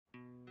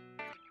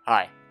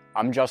Hi,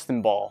 I'm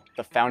Justin Ball,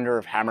 the founder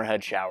of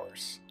HammerHead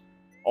Showers.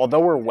 Although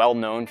we're well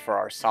known for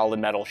our solid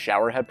metal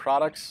showerhead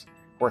products,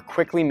 we're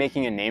quickly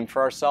making a name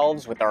for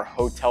ourselves with our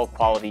hotel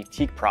quality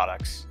teak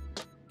products.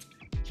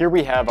 Here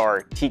we have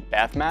our teak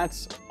bath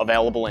mats,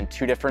 available in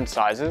two different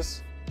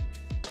sizes.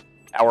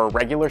 Our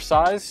regular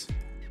size,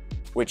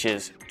 which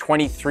is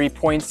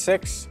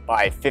 23.6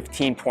 by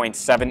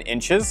 15.7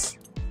 inches.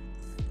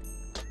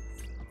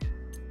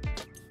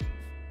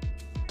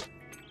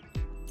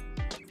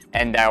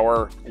 And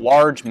our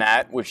large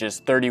mat, which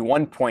is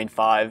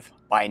 31.5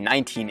 by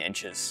 19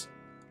 inches.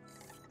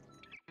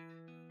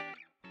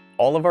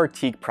 All of our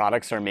teak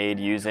products are made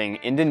using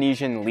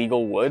Indonesian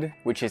legal wood,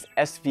 which is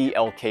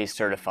SVLK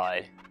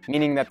certified,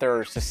 meaning that there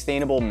are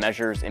sustainable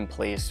measures in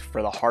place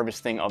for the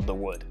harvesting of the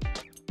wood.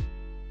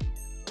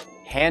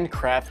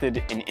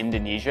 Handcrafted in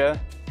Indonesia,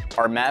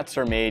 our mats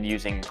are made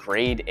using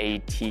grade A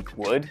teak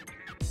wood,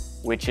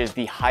 which is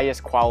the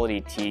highest quality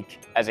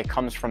teak as it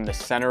comes from the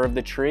center of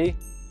the tree,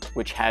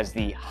 which has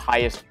the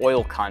highest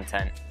oil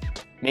content,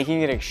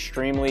 making it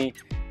extremely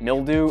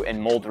mildew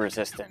and mold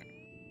resistant.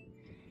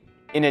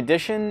 In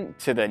addition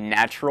to the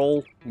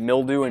natural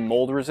mildew and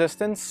mold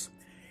resistance,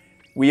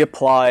 we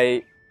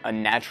apply a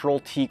natural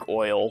teak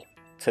oil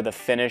to the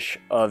finish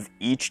of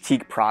each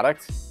teak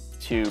product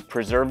to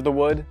preserve the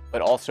wood,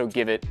 but also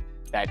give it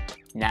that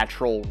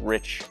natural,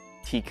 rich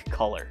teak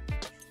color.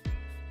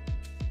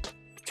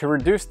 To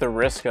reduce the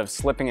risk of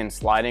slipping and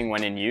sliding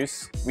when in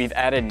use, we've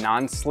added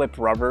non-slip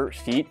rubber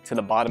feet to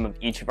the bottom of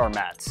each of our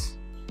mats.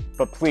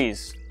 But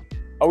please,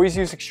 always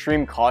use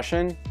extreme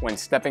caution when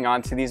stepping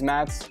onto these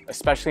mats,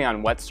 especially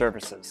on wet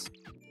surfaces.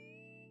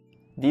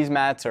 These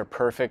mats are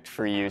perfect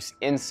for use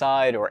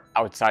inside or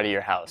outside of your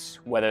house,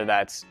 whether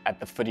that's at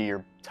the foot of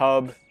your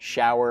tub,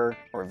 shower,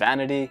 or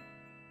vanity,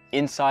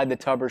 inside the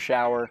tub or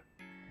shower,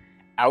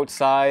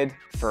 outside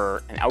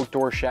for an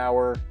outdoor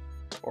shower,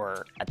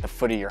 or at the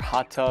foot of your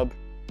hot tub,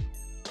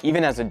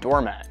 even as a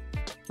doormat.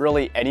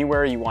 Really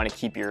anywhere you want to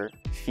keep your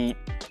feet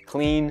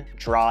clean,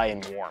 dry,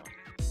 and warm.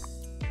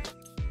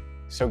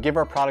 So give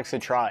our products a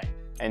try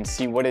and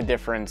see what a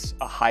difference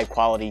a high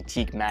quality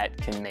teak mat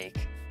can make.